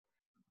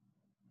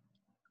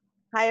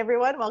Hi,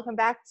 everyone. Welcome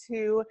back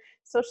to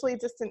Socially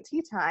Distant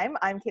Tea Time.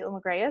 I'm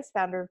Kaitlin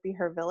founder of Be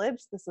Her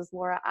Village. This is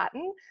Laura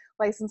Otten,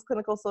 licensed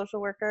clinical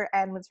social worker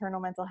and maternal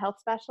mental health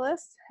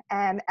specialist,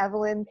 and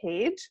Evelyn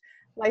Page,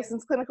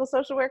 licensed clinical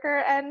social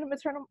worker and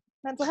maternal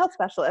mental health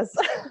specialist.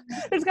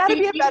 There's got to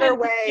be a better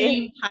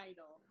way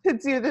to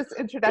do this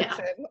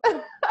introduction.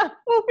 Yeah.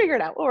 We'll figure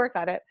it out. We'll work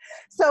on it.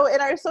 So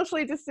in our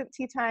Socially Distant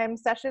Tea Time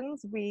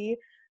sessions, we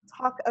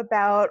talk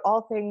about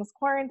all things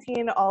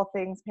quarantine, all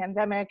things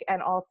pandemic,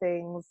 and all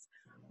things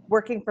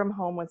working from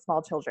home with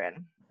small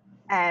children.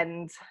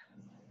 And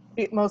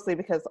mostly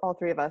because all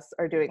three of us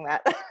are doing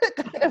that.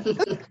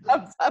 It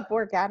comes up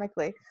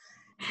organically.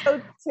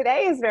 So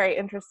today is very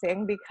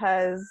interesting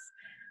because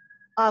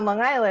on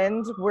Long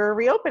Island, we're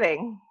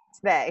reopening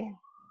today.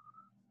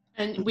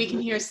 And we can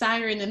hear a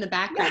siren in the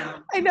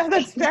background. Yeah, I know,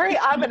 that's very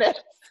ominous.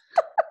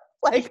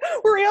 Like,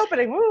 we're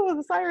reopening. Woo,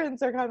 the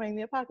sirens are coming.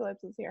 The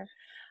apocalypse is here.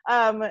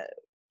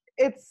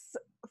 It's,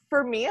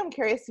 for me, I'm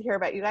curious to hear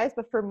about you guys,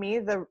 but for me,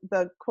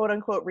 the quote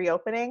unquote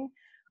reopening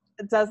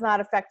does not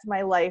affect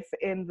my life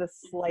in the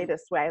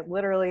slightest way.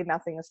 Literally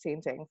nothing is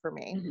changing for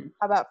me. Mm-hmm.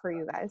 How about for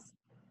you guys?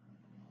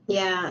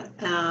 Yeah,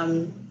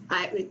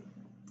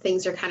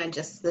 things are kind of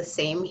just the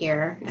same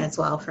here as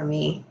well for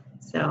me.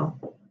 So.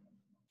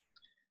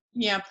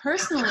 Yeah,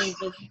 personally,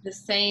 the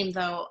same,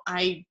 though.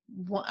 I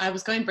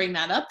was going to bring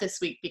that up this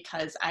week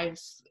because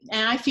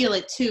I feel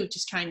it too,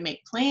 just trying to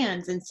make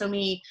plans. And so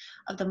many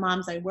of the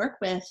moms I work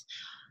with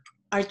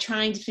are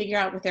trying to figure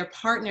out with their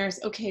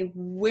partners, okay,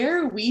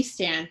 where we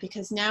stand,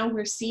 because now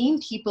we're seeing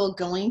people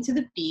going to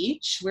the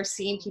beach. We're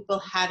seeing people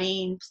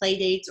having play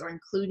dates or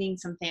including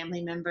some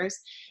family members.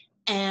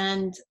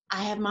 And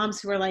I have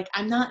moms who are like,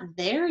 I'm not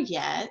there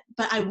yet,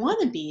 but I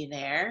want to be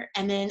there.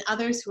 And then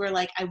others who are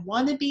like, I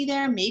want to be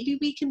there. Maybe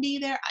we can be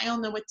there. I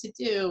don't know what to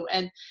do.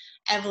 And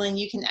Evelyn,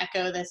 you can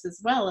echo this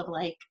as well of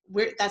like,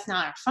 that's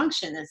not our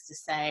function, is to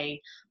say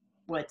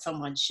what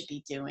someone should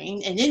be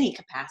doing in any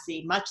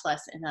capacity, much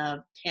less in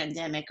a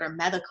pandemic or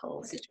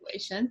medical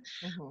situation.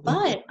 Mm-hmm.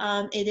 But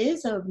it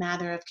is a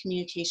matter of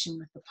communication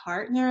with the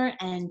partner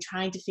and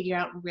trying to figure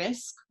out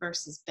risk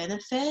versus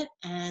benefit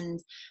and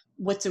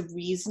what's a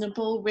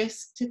reasonable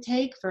risk to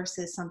take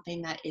versus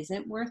something that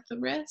isn't worth the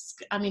risk.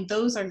 I mean,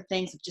 those are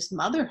things of just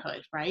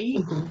motherhood, right?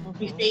 Mm-hmm.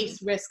 We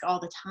face risk all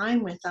the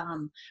time with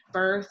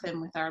birth and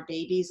with our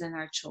babies and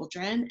our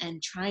children,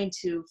 and trying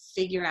to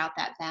figure out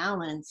that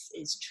balance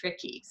is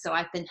tricky. So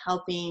I've been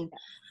helping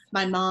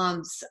my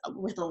moms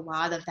with a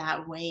lot of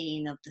that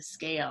weighing of the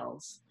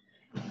scales.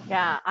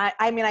 Yeah,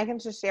 I mean, I can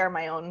just share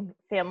my own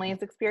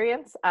family's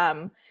experience.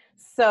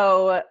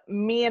 So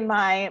me and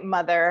my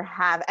mother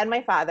and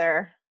my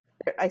father,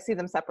 I see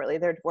them separately,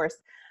 they're divorced,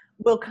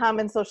 will come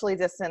and socially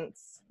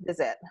distance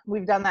visit.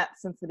 We've done that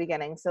since the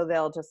beginning. So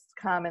they'll just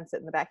come and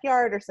sit in the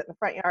backyard or sit in the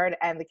front yard,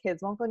 and the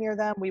kids won't go near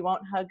them. We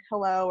won't hug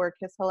hello or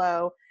kiss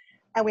hello.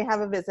 And we have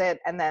a visit,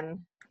 and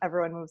then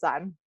everyone moves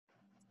on.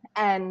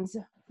 And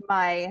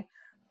my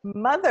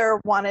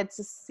mother wanted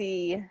to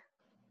see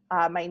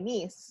my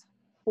niece,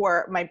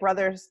 for my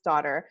brother's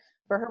daughter,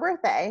 for her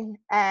birthday.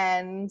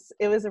 And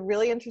it was a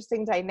really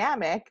interesting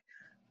dynamic.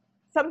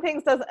 Some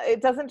things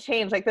it doesn't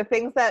change. Like the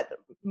things that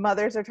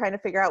mothers are trying to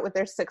figure out with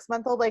their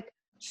 6-month-old, like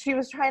she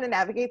was trying to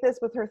navigate this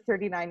with her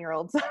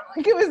 39-year-old. So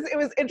like it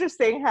was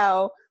interesting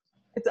how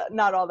it's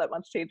not all that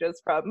much changes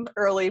from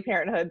early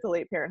parenthood to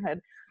late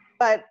parenthood.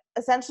 But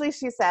essentially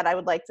she said, I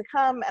would like to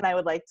come and I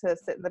would like to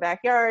sit in the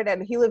backyard.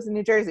 And he lives in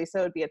New Jersey, so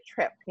it'd be a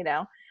trip, you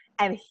know?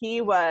 And he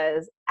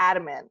was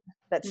adamant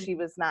that she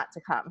was not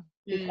to come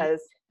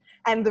because,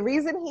 and the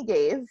reason he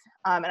gave,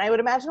 and I would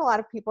imagine a lot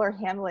of people are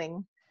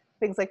handling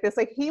things like this.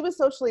 Like he was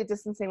socially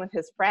distancing with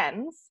his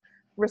friends,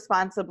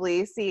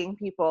 responsibly seeing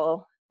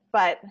people,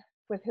 but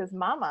with his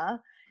mama,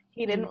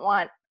 he didn't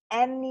want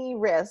any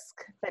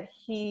risk that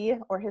he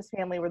or his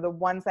family were the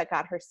ones that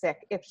got her sick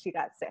if she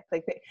got sick.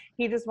 Like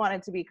he just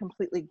wanted to be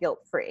completely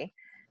guilt-free.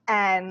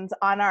 And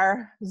on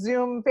our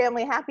Zoom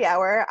family happy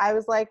hour, I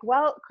was like,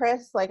 well,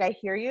 Chris, like I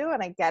hear you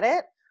and I get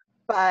it,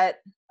 but,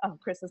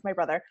 Chris is my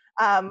brother.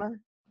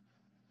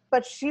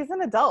 But she's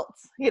an adult,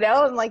 you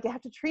know, and like you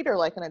have to treat her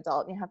like an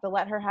adult, and you have to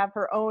let her have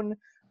her own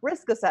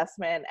risk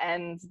assessment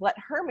and let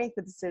her make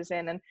the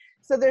decision. And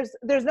so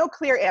there's no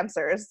clear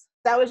answers.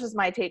 That was just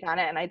my take on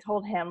it. And I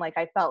told him, like,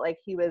 I felt like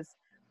he was,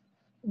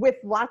 with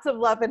lots of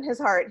love in his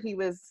heart, he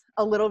was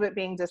a little bit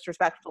being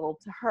disrespectful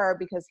to her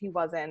because he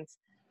wasn't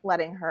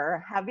letting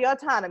her have the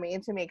autonomy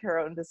to make her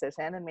own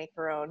decision and make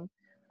her own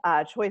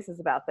choices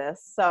about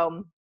this.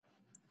 So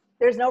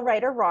there's no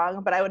right or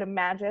wrong, but I would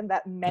imagine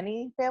that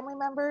many family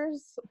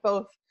members,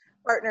 both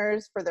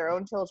partners for their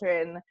own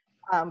children,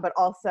 but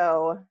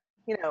also,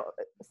 you know,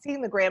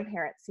 seeing the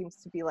grandparents seems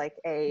to be like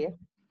a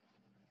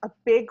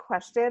big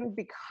question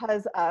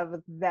because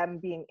of them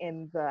being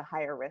in the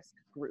higher risk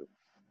group,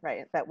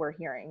 right, that we're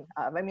hearing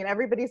of. I mean,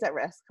 everybody's at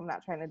risk. I'm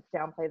not trying to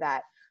downplay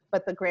that,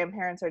 but the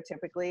grandparents are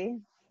typically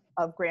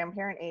of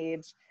grandparent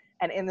age,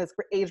 and in this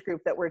age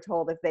group that we're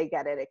told if they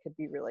get it, it could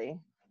be really,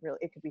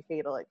 it could be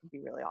fatal. It could be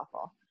really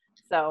awful.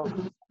 So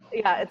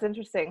yeah, it's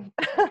interesting.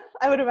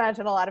 I would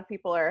imagine a lot of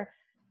people are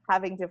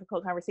having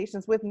difficult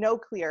conversations with no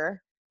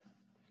clear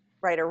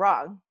right or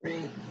wrong.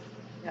 Right.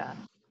 Yeah.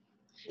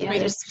 Yeah,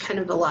 there's kind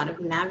of a lot of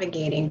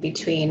navigating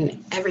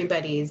between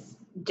everybody's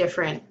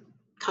different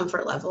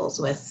comfort levels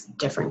with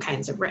different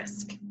kinds of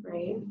risk,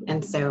 right?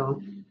 And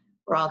so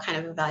we're all kind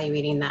of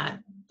evaluating that,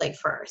 like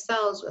for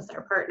ourselves, with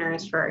our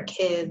partners, for our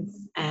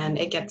kids, and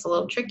it gets a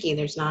little tricky.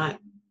 There's not,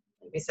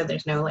 like we said,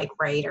 there's no like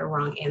right or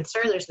wrong answer.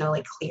 There's no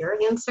like clear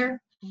answer.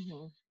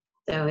 Mm-hmm.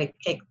 So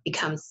it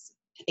becomes,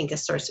 I think, a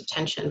source of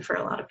tension for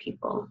a lot of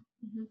people.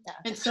 Mm-hmm. Yeah.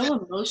 And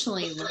so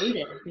emotionally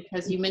loaded,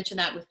 because you mentioned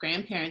that with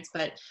grandparents,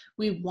 but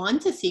we want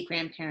to see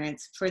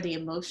grandparents for the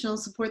emotional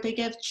support they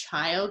give,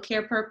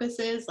 childcare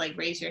purposes, like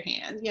raise your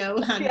hand,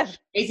 I'm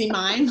raising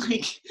mine,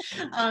 like,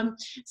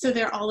 so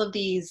there are all of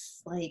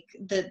these, like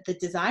the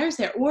desires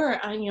there, or,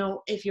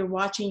 if you're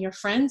watching your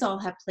friends all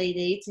have play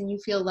dates and you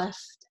feel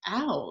left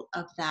out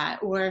of that,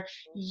 or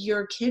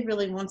your kid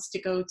really wants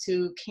to go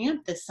to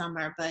camp this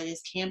summer, but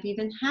is camp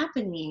even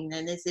happening,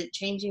 and is it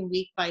changing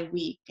week by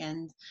week?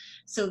 And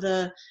so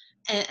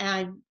and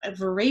I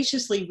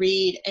voraciously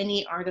read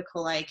any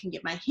article I can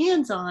get my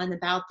hands on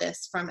about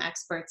this from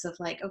experts of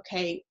like,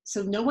 okay,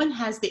 so no one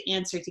has the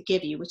answer to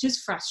give you, which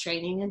is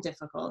frustrating and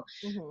difficult,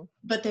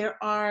 but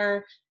there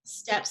are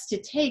steps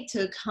to take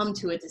to come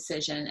to a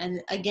decision.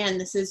 And again,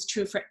 this is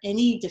true for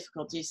any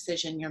difficult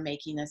decision you're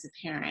making as a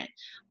parent.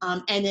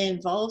 And it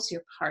involves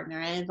your partner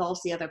and it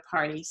involves the other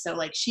party. So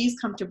like she's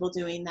comfortable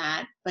doing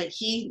that, but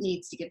he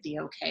needs to give the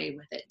okay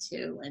with it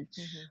too. And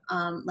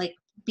like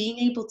being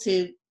able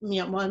to,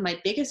 one of my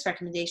biggest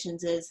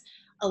recommendations is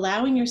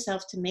allowing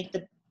yourself to make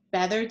the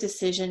better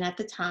decision at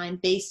the time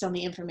based on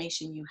the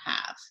information you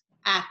have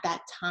at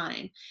that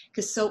time.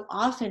 Because so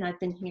often I've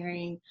been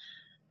hearing,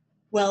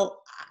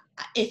 well,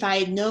 if I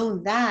had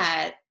known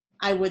that,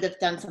 I would have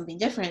done something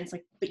different. It's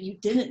like, but you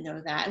didn't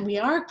know that. And we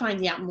are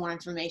finding out more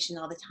information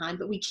all the time,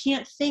 but we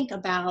can't think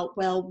about,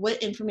 well,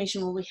 what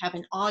information will we have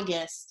in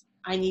August?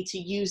 I need to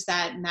use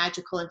that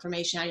magical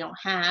information I don't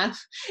have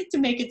to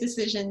make a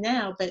decision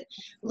now. But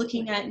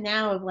looking at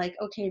now of like,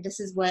 okay, this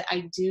is what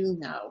I do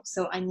know.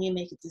 So I need to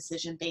make a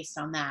decision based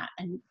on that.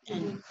 And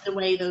the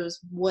way those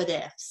what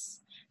ifs.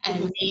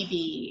 And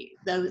maybe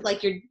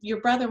like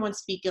your brother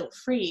wants to be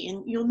guilt-free,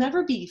 and you'll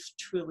never be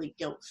truly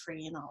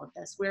guilt-free in all of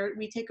this, where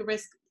we take a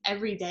risk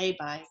every day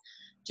by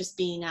just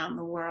being out in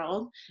the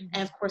world.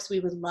 And of course we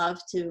would love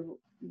to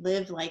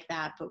live like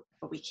that, but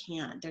we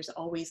can't. There's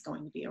always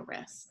going to be a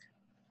risk.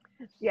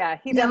 Yeah,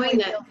 he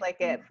definitely feels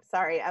like it.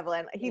 Sorry,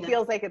 Evelyn. He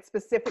feels like it's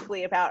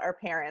specifically about our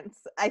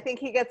parents. I think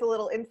he gets a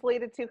little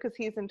insulated too because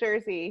he's in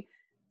Jersey.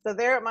 So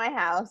they're at my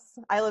house.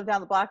 I live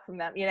down the block from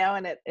them,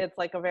 and it's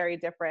like a very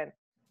different.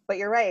 But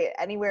you're right.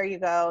 Anywhere you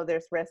go,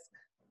 there's risk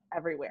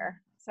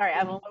everywhere. Sorry,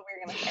 Evelyn, what were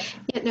you going to say?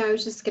 Yeah, no, I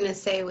was just going to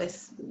say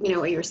with,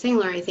 what you were saying,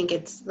 Laura, I think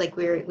it's like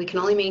we can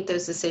only make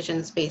those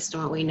decisions based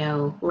on what we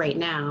know right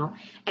now.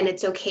 And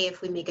it's okay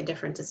if we make a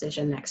different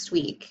decision next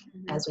week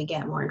as we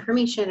get more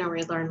information or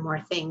we learn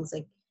more things.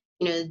 Like,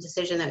 the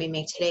decision that we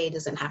make today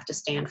doesn't have to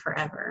stand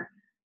forever.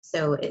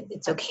 So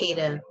it's okay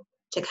to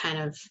kind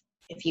of,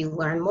 if you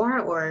learn more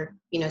or,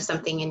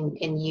 something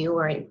in you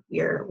or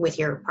with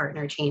your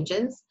partner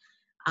changes,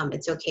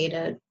 it's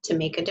okay to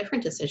make a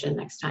different decision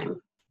next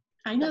time.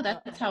 I know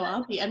that's how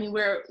I'll be. I mean,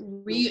 we're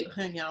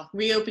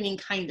reopening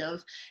kind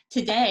of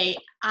today.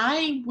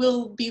 I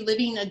will be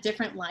living a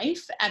different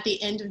life at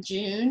the end of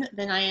June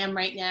than I am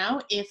right now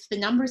if the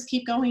numbers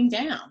keep going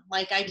down.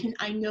 Like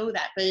I know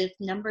that, but if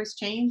numbers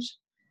change,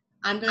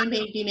 I'm going to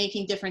be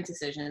making different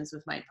decisions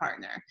with my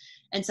partner.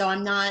 And so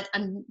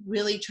I'm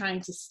really trying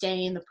to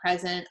stay in the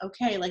present.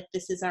 Okay, like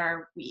this is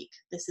our week,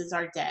 this is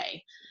our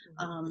day.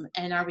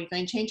 And are we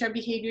going to change our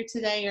behavior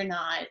today or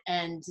not?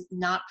 And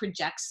not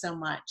project so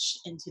much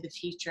into the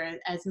future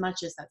as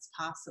much as that's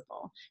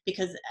possible.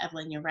 Because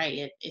Evelyn, you're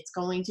right, it's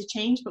going to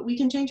change, but we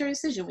can change our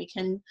decision. We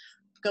can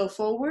go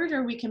forward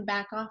or we can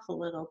back off a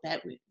little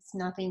bit. It's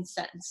nothing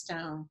set in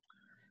stone.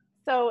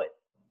 So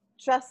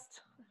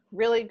just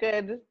really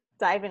good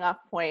diving off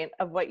point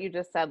of what you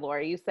just said,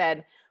 Laura. You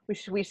said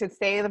we should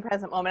stay in the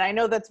present moment. I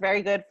know that's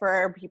very good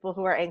for people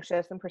who are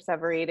anxious and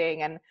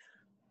perseverating, and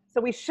so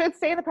we should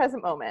stay in the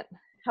present moment.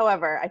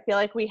 However, I feel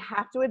like we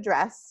have to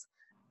address,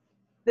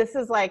 this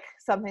is like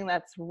something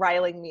that's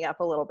riling me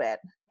up a little bit,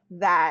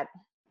 that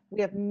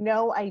we have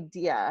no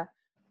idea,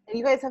 and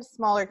you guys have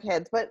smaller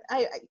kids, but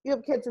you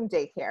have kids in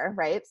daycare,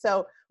 right?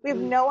 So we have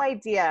no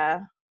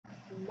idea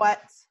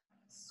what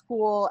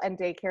school and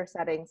daycare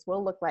settings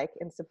will look like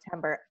in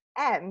September.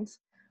 And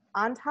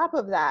on top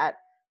of that,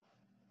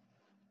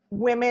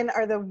 women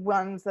are the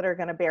ones that are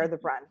going to bear the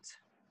brunt.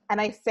 And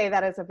I say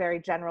that as a very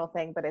general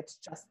thing, but it's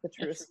just the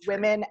truth.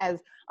 Women, as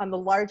on the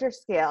larger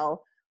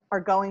scale, are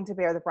going to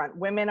bear the brunt.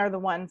 Women are the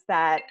ones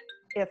that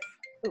hold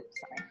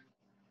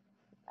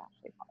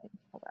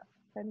on,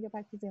 trying to get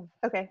back to Zoom.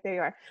 Okay, there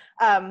you are.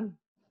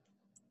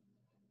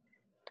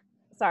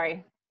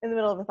 Sorry, in the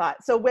middle of a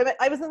thought. So women,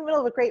 I was in the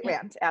middle of a great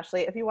rant,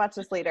 Ashley, if you watch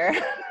this later.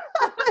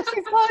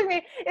 She's calling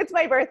me. It's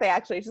my birthday,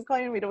 actually. She's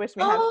calling me to wish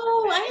me happy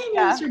birthday. I didn't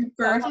know it was your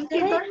birthday.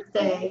 Happy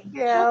birthday.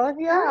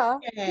 Yeah.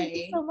 Thank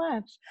you so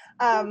much.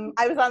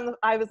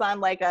 I was on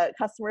like a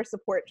customer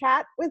support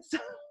chat with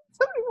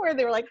somebody where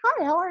they were like,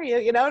 "Hi, how are you?"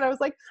 You know, and I was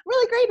like, "I'm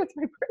really great. It's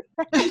my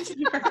birthday."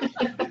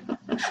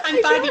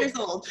 I'm 5 years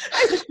old.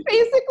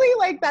 Basically,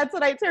 like that's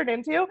what I turned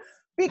into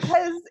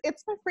because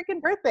it's my freaking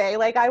birthday.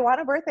 Like I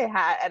want a birthday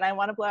hat and I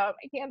want to blow out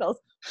my candles.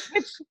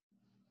 Which,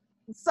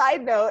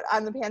 side note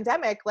on the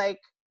pandemic, like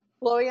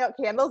blowing out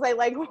candles, I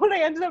like what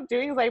I ended up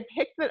doing is I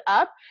picked it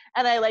up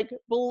and I like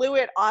blew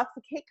it off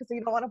the cake because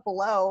you don't want to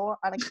blow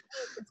on a cake.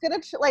 It's gonna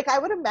like I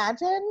would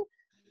imagine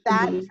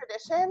that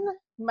tradition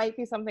might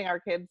be something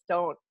our kids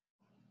don't.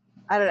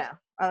 I don't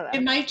know.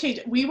 It might change.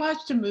 We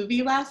watched a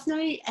movie last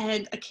night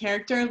and a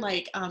character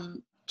like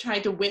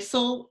tried to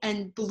whistle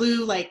and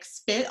blew like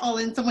spit all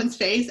in someone's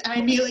face, and I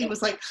immediately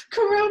was like,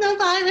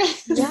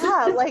 coronavirus.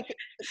 Yeah, like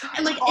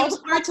and like it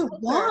was hard to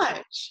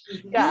watch.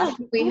 Yeah.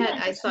 We had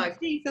I saw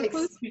so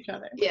close to each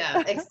other.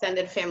 Yeah,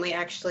 extended family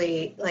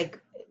actually like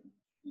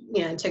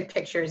took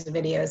pictures,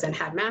 videos, and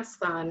had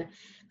masks on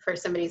for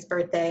somebody's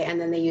birthday, and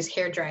then they use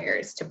hair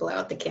dryers to blow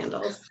out the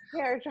candles.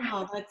 Hair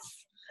dryers.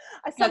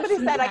 Oh, Somebody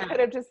that's said sad. I could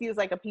have just used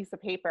like a piece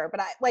of paper, but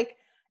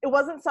it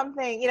wasn't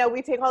something,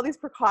 we take all these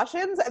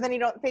precautions and then you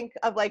don't think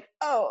of like,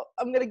 oh,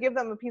 I'm going to give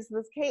them a piece of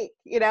this cake,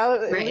 It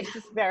Right. was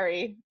just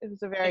it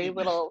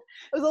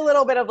was a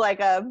little bit of like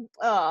a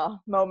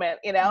moment,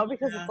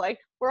 because it's like,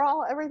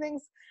 everything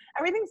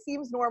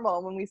seems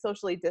normal when we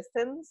socially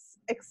distance,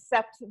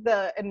 except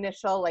the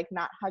initial, like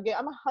not hugging.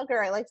 I'm a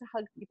hugger. I like to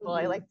hug people.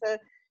 I like to,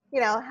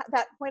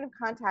 that point of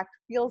contact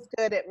feels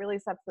good. It really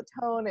sets the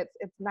tone.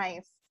 It's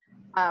nice.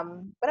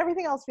 But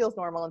everything else feels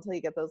normal until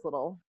you get those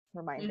little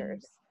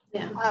reminders.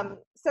 Yeah.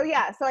 So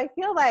I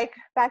feel like,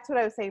 back to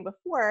what I was saying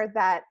before,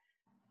 that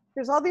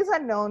there's all these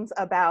unknowns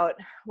about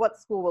what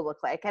school will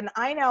look like. And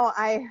I know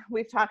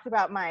we've talked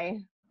about my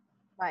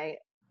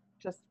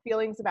just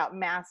feelings about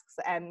masks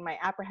and my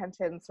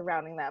apprehension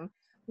surrounding them.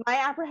 My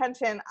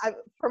apprehension,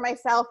 for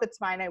myself, it's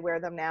fine. I wear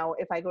them now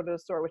if I go to a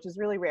store, which is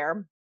really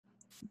rare.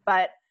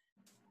 But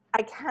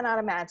I cannot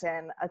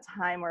imagine a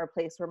time or a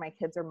place where my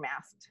kids are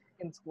masked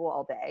in school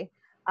all day.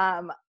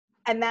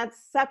 And that's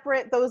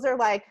separate. Those are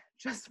like,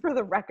 just for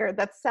the record,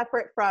 that's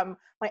separate from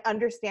my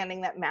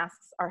understanding that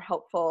masks are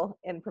helpful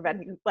in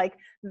preventing, like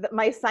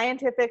my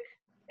scientific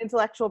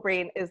intellectual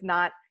brain is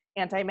not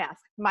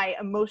anti-mask. My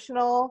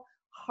emotional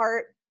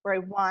heart, where I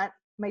want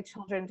my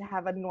children to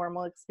have a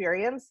normal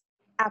experience,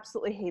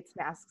 absolutely hates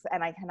masks,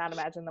 and I cannot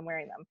imagine them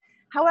wearing them.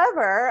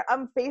 However,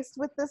 I'm faced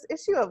with this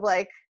issue of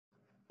like,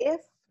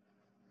 if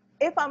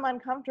I'm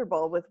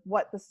uncomfortable with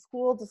what the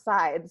school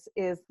decides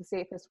is the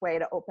safest way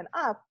to open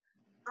up,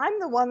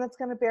 I'm the one that's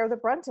going to bear the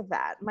brunt of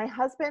that. My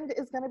husband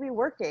is going to be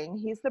working.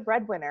 He's the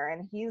breadwinner,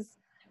 and he's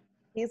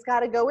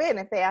got to go in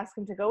if they ask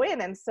him to go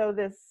in. And so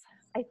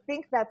I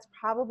think that's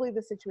probably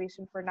the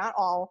situation for not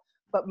all,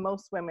 but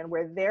most women,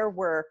 where their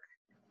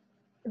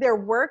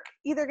work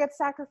either gets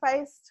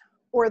sacrificed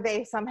or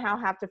they somehow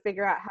have to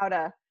figure out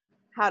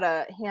how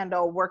to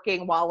handle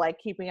working while like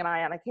keeping an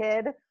eye on a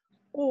kid,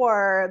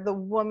 or the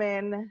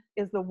woman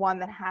is the one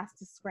that has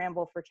to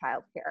scramble for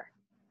childcare.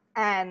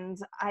 And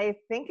I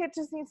think it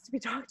just needs to be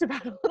talked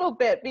about a little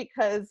bit,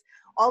 because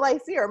all I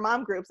see are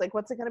mom groups. Like,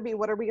 what's it going to be?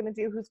 What are we going to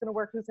do? Who's going to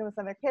work? Who's going to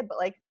send their kid? But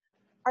like,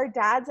 our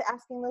dads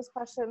asking those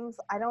questions,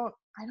 I don't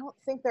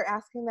think they're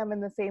asking them in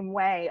the same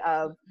way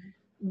of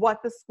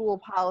what the school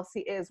policy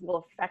is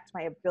will affect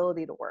my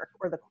ability to work,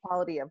 or the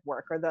quality of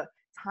work, or the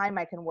time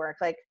I can work.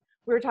 Like,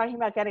 we were talking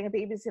about getting a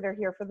babysitter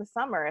here for the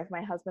summer if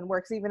my husband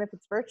works, even if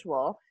it's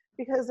virtual,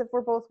 because if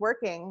we're both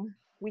working,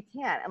 we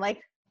can't. And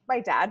like, my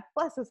dad,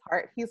 bless his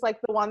heart, he's like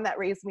the one that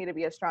raised me to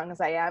be as strong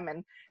as I am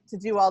and to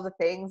do all the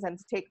things and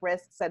to take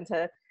risks and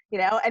to,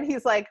 and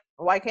he's like,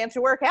 why can't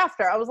you work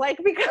after? I was like,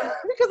 because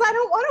I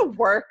don't want to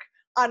work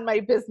on my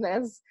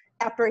business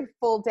after a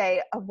full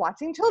day of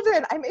watching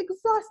children. I'm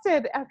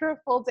exhausted after a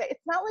full day.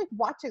 It's not like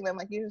watching them,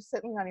 like you're just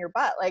sitting on your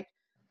butt. Like,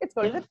 it's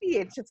going to the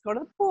beach, it's going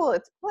to the pool,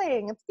 it's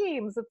playing, it's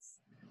games, it's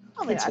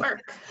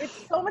work.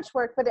 It's so much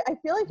work, but I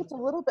feel like it's a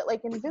little bit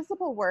like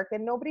invisible work,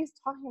 and nobody's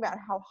talking about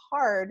how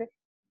hard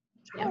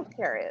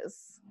childcare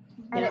is,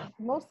 and it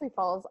mostly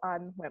falls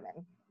on women.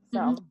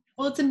 So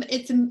well,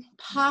 it's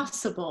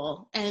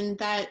impossible, and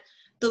that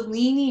the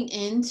leaning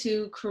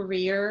into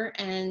career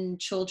and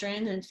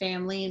children and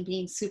family and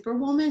being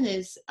superwoman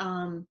is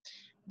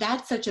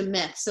that's such a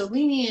myth. So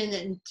leaning in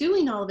and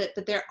doing all of it,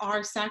 but there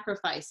are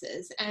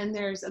sacrifices, and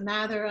there's a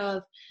matter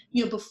of,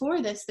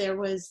 before this there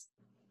was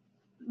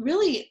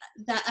really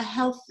that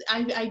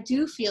I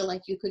do feel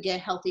like you could get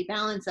a healthy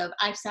balance of,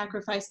 I've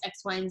sacrificed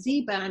X, Y, and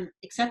Z, but I'm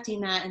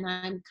accepting that and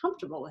I'm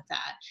comfortable with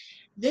that.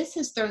 This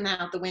has thrown that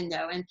out the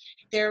window. And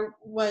there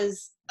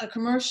was a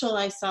commercial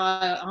I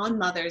saw on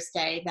Mother's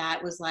Day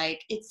that was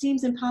like, it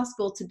seems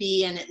impossible to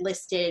be, and it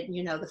listed,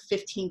 the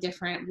 15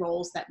 different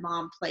roles that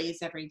mom plays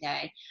every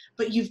day,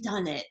 but you've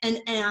done it.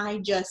 And I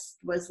just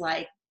was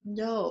like,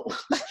 no.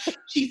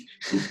 she's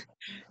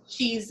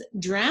she's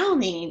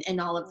drowning in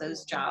all of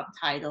those job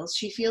titles.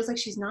 She feels like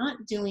she's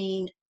not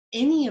doing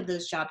any of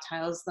those job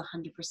titles the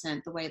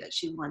 100% the way that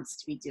she wants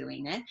to be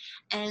doing it,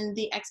 and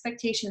the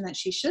expectation that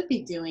she should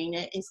be doing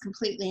it is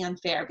completely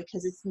unfair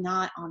because it's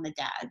not on the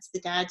dads. The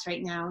dads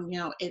right now,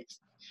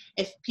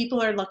 if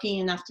people are lucky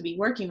enough to be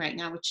working right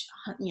now, which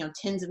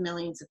tens of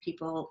millions of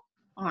people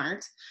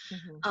aren't,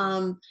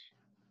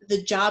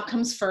 the job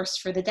comes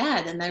first for the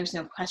dad, and there's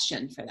no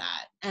question for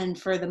that.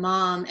 And for the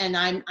mom, and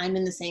I'm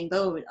in the same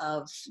boat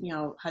of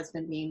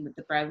husband being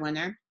the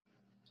breadwinner,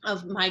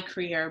 of my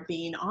career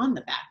being on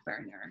the back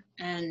burner,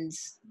 and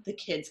the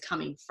kids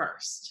coming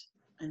first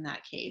in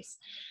that case.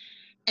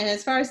 And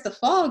as far as the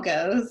fall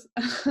goes,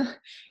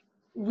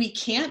 we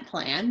can't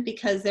plan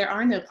because there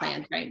are no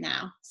plans right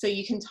now. So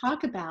you can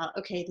talk about,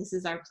 okay, this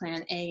is our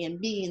plan A and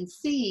B and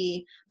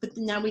C, but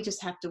now we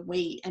just have to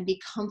wait and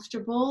be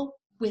comfortable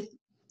with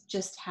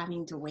just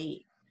having to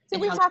wait. So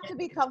we have to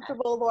be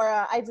comfortable,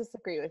 Laura. I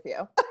disagree with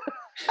you.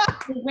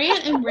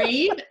 Rant and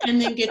rave and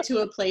then get to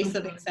a place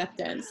of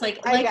acceptance.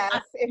 Like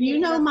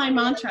my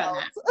mantra.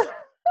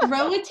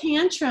 Throw a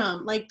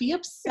tantrum, like be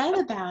upset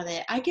about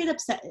it. I get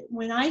upset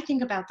when I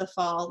think about the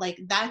fall. Like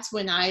that's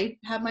when I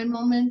have my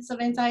moments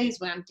of anxiety, is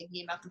when I'm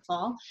thinking about the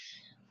fall.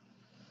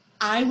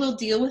 I will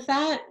deal with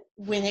that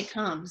when it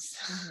comes.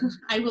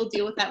 I will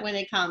deal with that when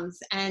it comes.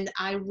 And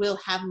I will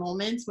have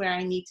moments where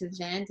I need to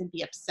vent and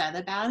be upset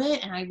about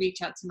it. And I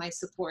reach out to my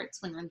supports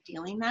when I'm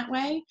feeling that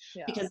way,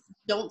 because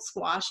don't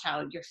squash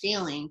how you're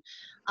feeling.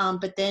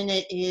 But then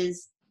it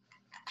is,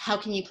 how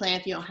can you plan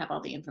if you don't have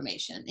all the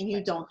information? And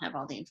you don't have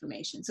all the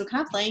information. So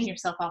kind of laying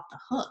yourself off the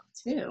hook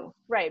too.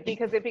 Right.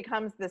 Because it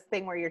becomes this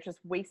thing where you're just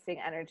wasting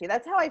energy.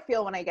 That's how I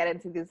feel when I get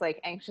into these like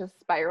anxious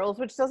spirals,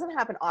 which doesn't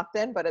happen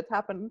often, but it's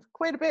happened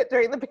quite a bit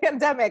during the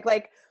pandemic.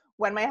 Like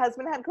when my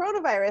husband had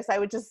coronavirus, I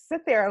would just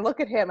sit there and look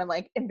at him and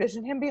like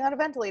envision him being on a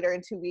ventilator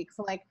in 2 weeks.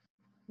 And like,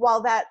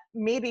 while that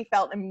maybe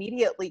felt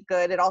immediately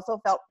good, it also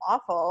felt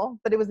awful,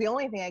 but it was the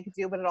only thing I could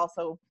do. But it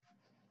also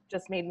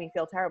just made me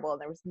feel terrible,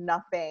 and there was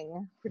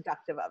nothing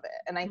productive of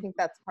it. And I think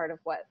that's part of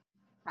what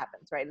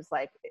happens, right? It's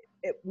like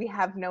we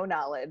have no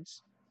knowledge,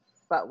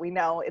 but we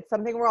know it's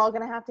something we're all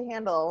going to have to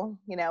handle,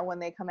 when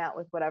they come out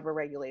with whatever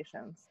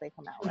regulations they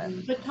come out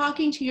with. But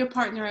talking to your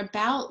partner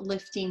about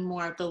lifting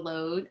more of the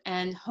load,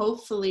 and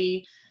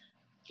hopefully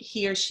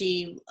he or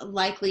she,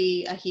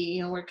 likely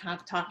he, we're kind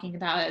of talking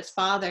about it as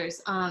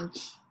fathers,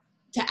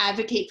 to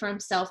advocate for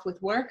himself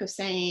with work, of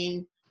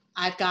saying,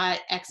 I've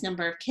got X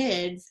number of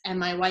kids and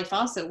my wife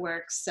also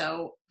works,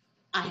 so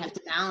I have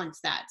to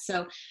balance that.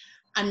 So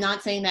I'm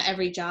not saying that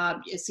every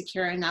job is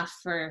secure enough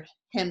for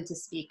him to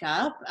speak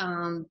up,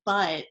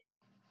 but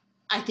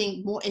I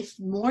think if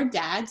more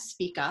dads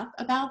speak up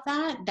about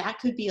that, that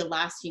could be a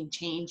lasting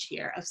change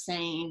here, of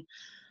saying,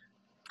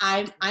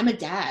 I'm a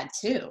dad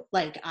too.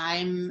 Like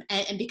and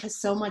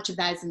because so much of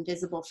that is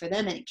invisible for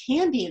them, and it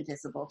can be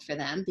invisible for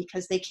them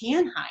because they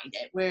can hide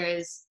it.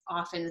 Whereas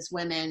often as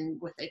women,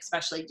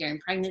 especially during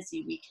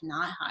pregnancy, we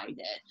cannot hide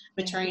it.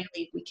 Maternity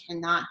leave, we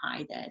cannot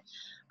hide it.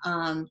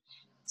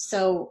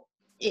 So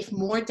if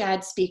more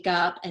dads speak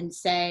up and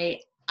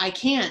say, I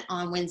can't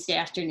on Wednesday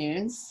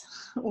afternoons,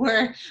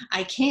 or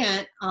I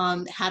can't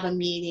have a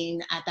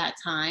meeting at that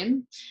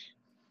time,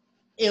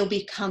 it'll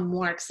become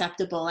more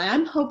acceptable. And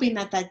I'm hoping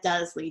that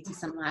does lead to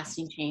some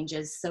lasting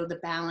changes, so the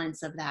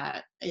balance of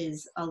that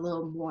is a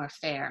little more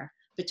fair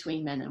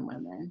between men and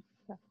women.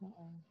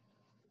 Definitely.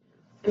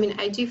 I mean,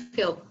 I do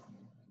feel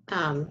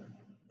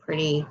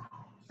pretty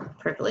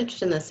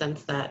privileged in the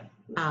sense that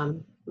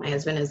my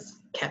husband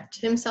has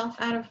kept himself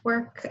out of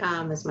work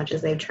as much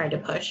as they've tried to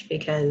push,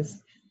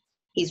 because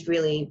he's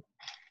really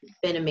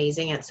been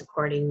amazing at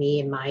supporting me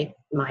in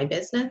my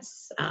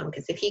business.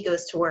 Because if he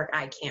goes to work,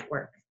 I can't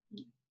work.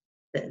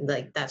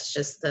 Like that's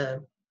just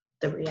the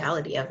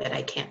reality of it.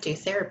 I can't do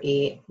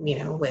therapy,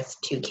 with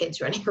 2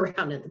 kids running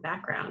around in the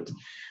background.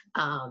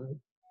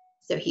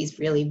 So he's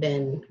really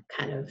been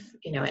kind of,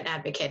 an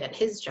advocate at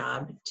his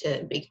job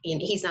to be,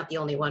 he's not the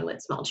only one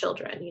with small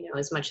children,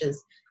 as much as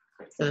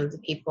some of the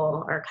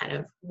people are kind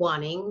of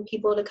wanting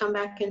people to come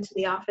back into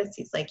the office.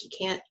 He's like, you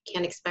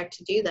can't expect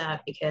to do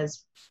that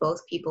because both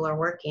people are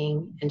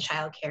working and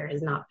childcare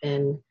has not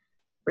been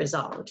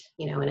resolved,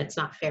 and it's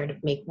not fair to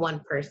make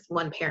one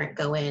parent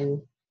go in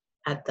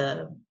at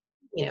the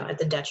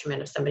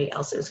detriment of somebody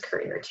else's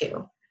career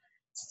too.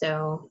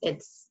 So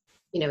it's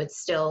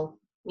still,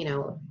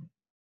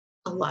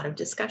 a lot of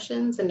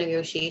discussions and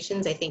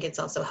negotiations. I think it's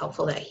also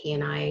helpful that he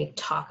and I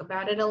talk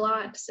about it a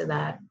lot, so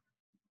that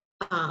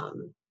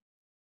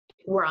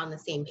we're on the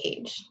same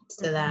page,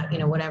 so that,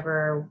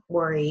 whatever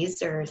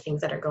worries or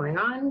things that are going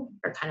on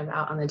are kind of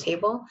out on the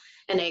table.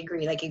 And I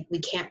agree, like we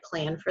can't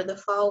plan for the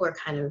fall. We're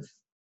kind of,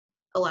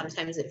 a lot of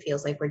times it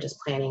feels like we're just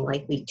planning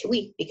like week to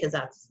week, because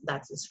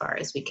that's as far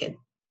as we could,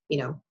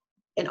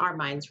 in our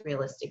minds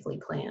realistically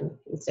plan.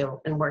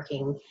 And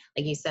working,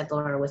 like you said,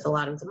 Laura, with a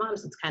lot of the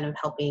moms, it's kind of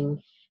helping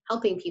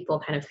people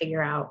kind of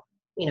figure out,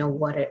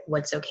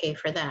 what's okay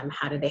for them.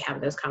 How do they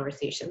have those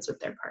conversations with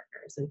their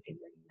partners and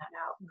figuring that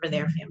out for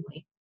their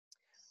family?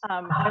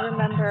 I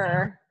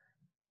remember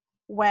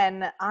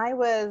when I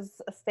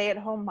was a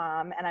stay-at-home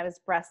mom and I was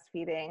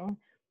breastfeeding,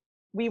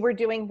 we were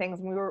doing things.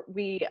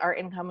 Our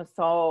income was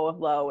so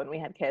low when we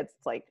had kids.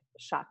 It's like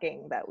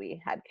shocking that we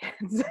had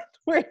kids.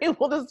 We're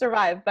able to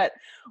survive, but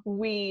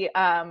we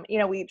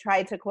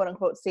tried to quote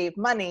unquote save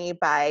money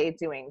by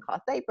doing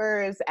cloth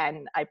diapers,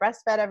 and I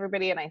breastfed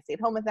everybody and I stayed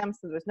home with them.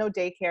 So there was no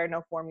daycare,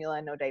 no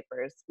formula, no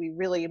diapers. We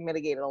really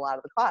mitigated a lot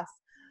of the costs.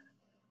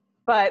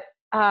 But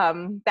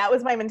that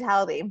was my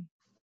mentality.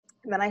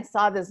 And then I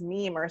saw this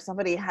meme, or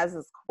somebody has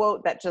this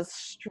quote that just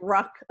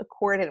struck a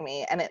chord in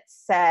me, and it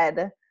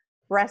said,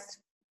 breast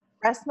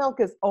milk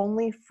is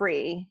only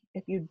free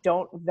if you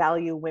don't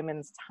value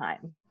women's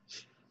time.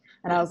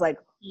 And I was like,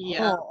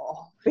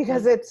 oh,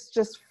 because it's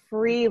just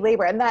free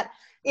labor. And that,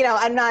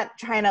 I'm not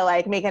trying to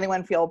like make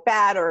anyone feel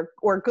bad or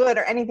good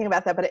or anything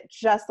about that, but it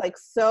just like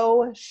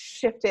so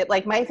shifted.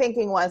 Like my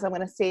thinking was, I'm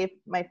going to save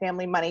my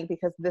family money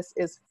because this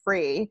is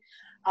free.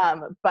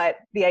 But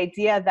the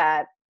idea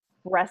that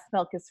breast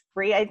milk is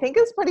free, I think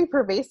is pretty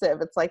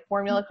pervasive. It's like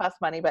formula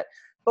costs money, but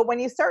when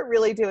you start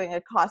really doing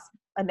a cost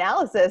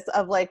analysis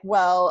of like,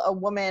 well, a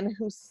woman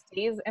who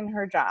stays in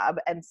her job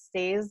and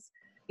stays,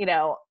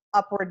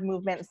 upward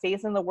movement,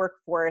 stays in the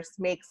workforce,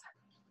 makes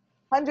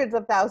hundreds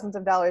of thousands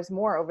of dollars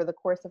more over the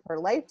course of her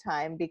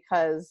lifetime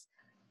because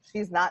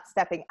she's not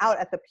stepping out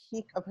at the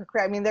peak of her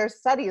career. I mean, there's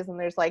studies and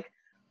there's like,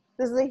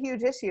 this is a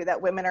huge issue that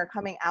women are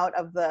coming out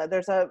of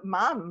there's a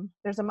mom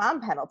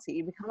penalty.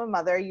 You become a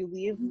mother, you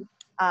leave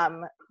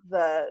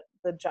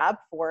the job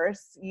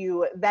force,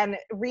 you then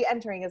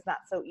re-entering is not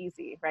so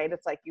easy, right?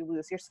 It's like you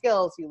lose your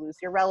skills, you lose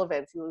your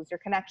relevance, you lose your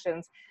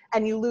connections,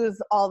 and you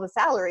lose all the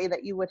salary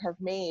that you would have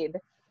made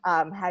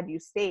had you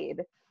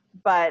stayed.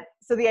 But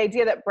so the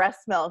idea that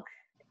breast milk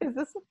is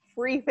this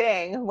free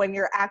thing when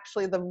you're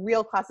actually the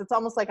real cost, it's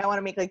almost like I want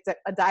to make like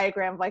a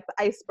diagram of like the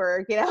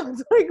iceberg,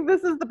 it's like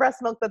this is the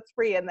breast milk that's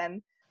free, and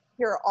then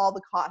here are all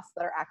the costs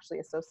that are actually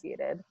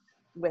associated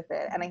with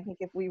it. And I think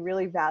if we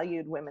really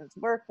valued women's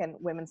work and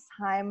women's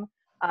time,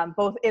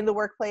 both in the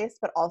workplace,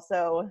 but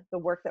also the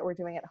work that we're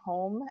doing at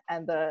home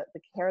and the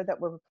care that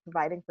we're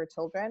providing for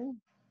children,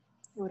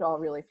 it would all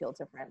really feel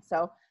different.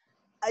 So,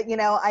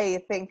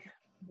 I think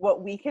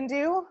what we can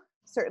do,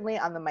 certainly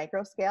on the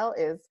micro scale,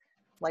 is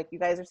like you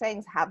guys are saying,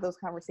 is have those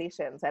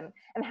conversations and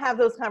have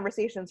those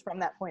conversations from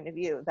that point of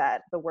view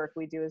that the work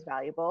we do is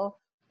valuable,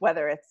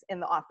 whether it's in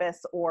the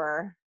office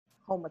or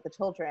home with the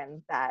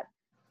children, that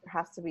there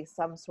has to be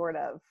some sort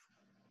of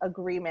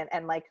agreement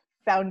and like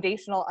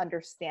foundational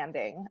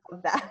understanding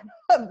of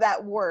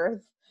that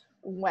worth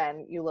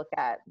when you look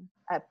at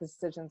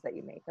decisions that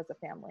you make as a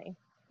family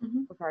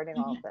regarding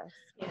all of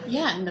this.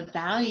 Yeah, and the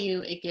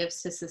value it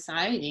gives to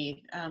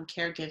society,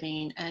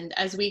 caregiving. And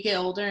as we get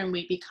older and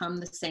we become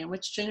the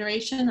sandwich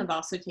generation of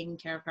also taking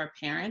care of our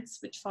parents,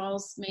 which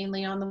falls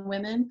mainly on the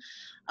women,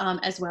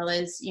 as well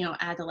as,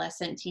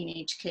 adolescent,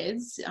 teenage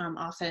kids,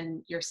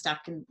 often you're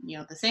stuck in,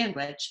 the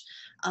sandwich.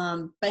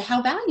 But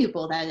how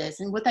valuable that is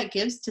and what that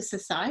gives to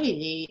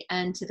society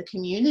and to the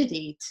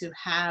community to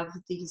have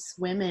these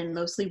women,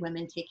 mostly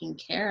women, taking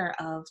care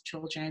of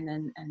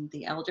children and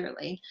the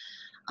elderly.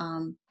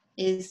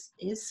 Is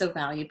so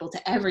valuable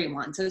to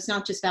everyone. So it's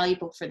not just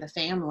valuable for the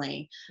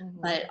family,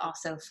 but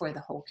also for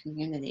the whole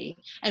community.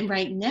 And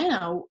right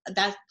now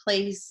that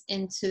plays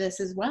into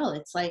this as well.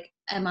 It's like,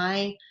 am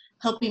I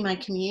helping my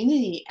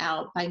community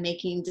out by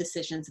making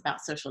decisions about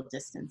social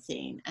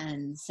distancing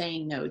and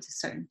saying no to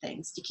certain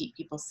things to keep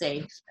people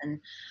safe? And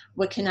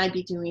what can I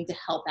be doing to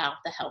help out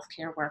the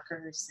healthcare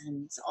workers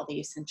and all the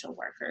essential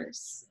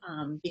workers?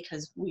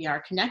 Because we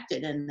are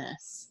connected in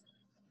this.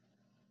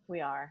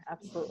 We are,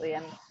 absolutely.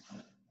 And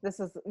this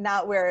is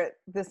not where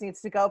this needs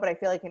to go, but I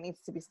feel like it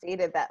needs to be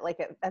stated that like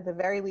at the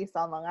very least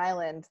on Long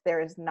Island, there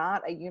is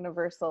not a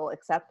universal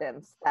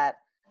acceptance that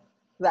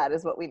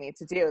is what we need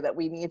to do, that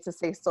we need to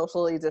stay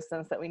socially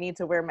distanced, that we need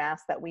to wear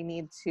masks, that we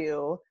need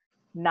to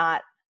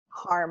not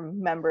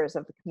harm members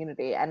of the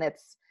community. And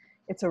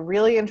it's a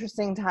really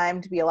interesting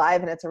time to be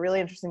alive, and it's a really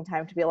interesting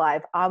time to be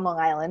alive on Long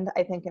Island,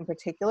 I think in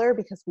particular,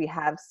 because we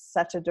have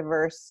such a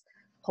diverse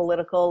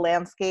political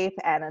landscape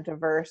and a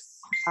diverse,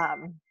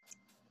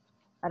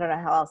 I don't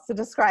know how else to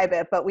describe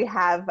it, but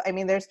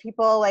there's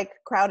people like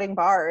crowding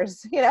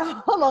bars,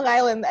 on Long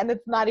Island, and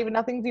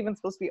nothing's even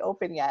supposed to be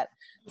open yet.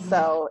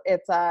 So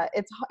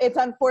it's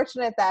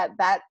unfortunate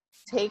that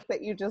take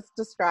that you just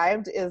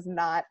described is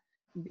not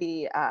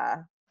the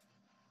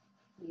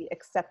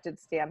accepted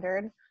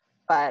standard,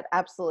 but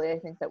absolutely, I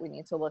think that we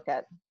need to look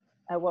at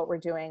what we're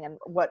doing and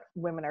what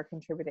women are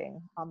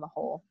contributing on the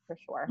whole, for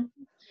sure.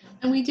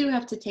 And we do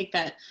have to take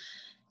that,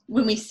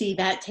 when we see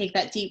that, take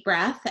that deep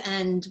breath,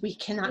 and we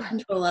cannot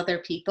control other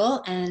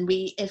people. And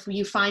if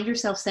you find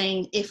yourself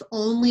saying, if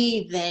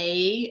only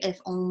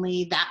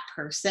that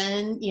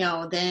person,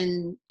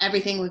 then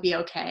everything would be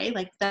okay.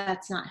 Like,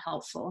 that's not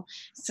helpful.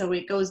 So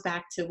it goes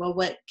back to, well,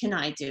 what can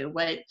I do?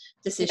 What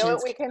decisions?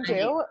 What we can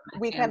do?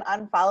 We can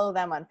unfollow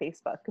them on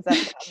Facebook, because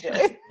that's what I'm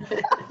doing.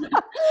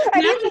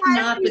 That is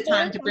not the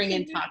time to bring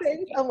in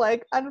toxic. I'm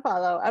like,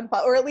 unfollow,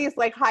 or at least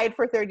like hide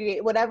for 30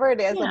 days, whatever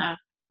it is. Yeah.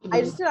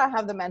 I just do not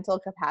have the mental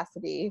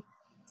capacity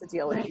to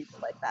deal with people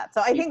like that.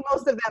 So I think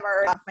most of them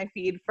are off my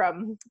feed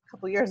from a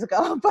couple years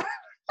ago,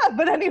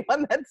 but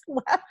anyone that's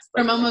left.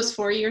 From almost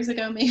 4 years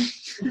ago, maybe.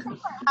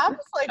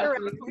 Perhaps like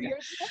around 4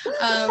 years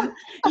ago.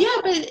 Yeah,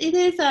 but it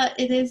is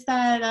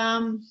that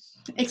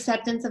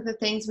acceptance of the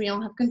things we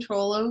don't have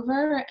control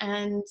over,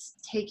 and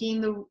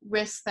taking the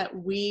risks that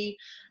we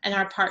and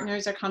our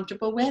partners are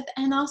comfortable with,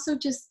 and also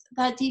just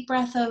that deep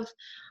breath of,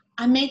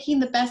 I'm making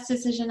the best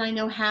decision I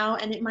know how,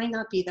 and it might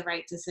not be the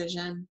right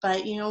decision,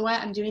 but you know what?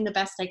 I'm doing the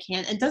best I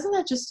can. And doesn't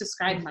that just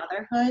describe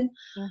motherhood?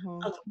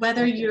 Of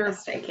whether you're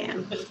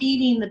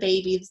feeding the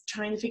baby,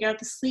 trying to figure out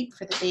the sleep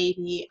for the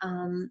baby.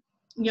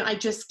 I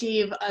just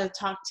gave a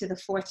talk to the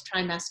 4th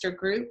trimester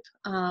group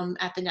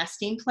at the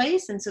nesting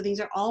place. And so these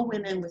are all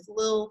women with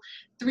little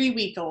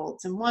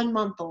 3-week-olds and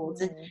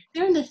 1-month-olds. And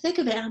they're in the thick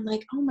of it. I'm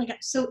like, oh my God.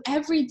 So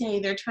every day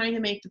they're trying to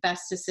make the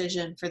best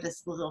decision for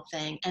this little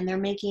thing. And they're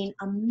making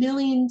a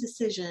million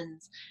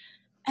decisions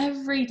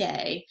every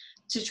day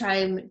to try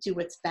and do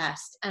what's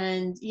best.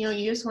 And,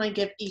 you just want to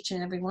give each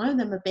and every one of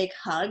them a big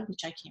hug,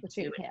 which I can't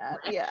do.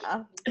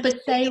 Yeah. But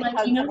say,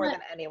 like, more what?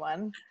 Than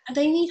anyone.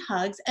 They need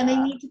hugs, and they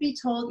need to be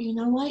told, you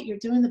know what, you're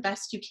doing the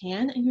best you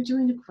can, and you're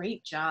doing a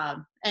great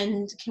job.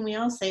 And can we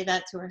all say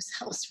that to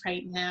ourselves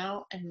right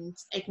now and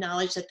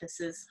acknowledge that this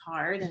is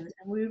hard, and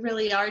we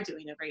really are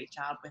doing a great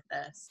job with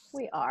this.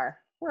 We are.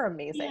 We're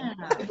amazing.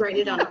 Yeah. Write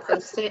it on a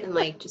Post-it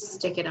and just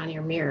stick it on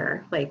your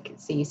mirror,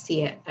 so you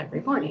see it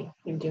every morning.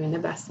 I'm doing the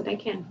best that I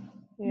can.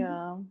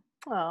 Yeah.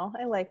 Oh,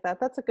 I like that.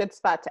 That's a good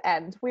spot to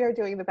end. We are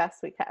doing the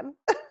best we can.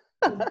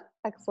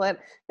 Excellent.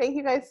 Thank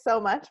you guys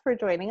so much for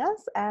joining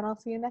us, and I'll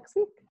see you next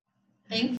week. Thanks.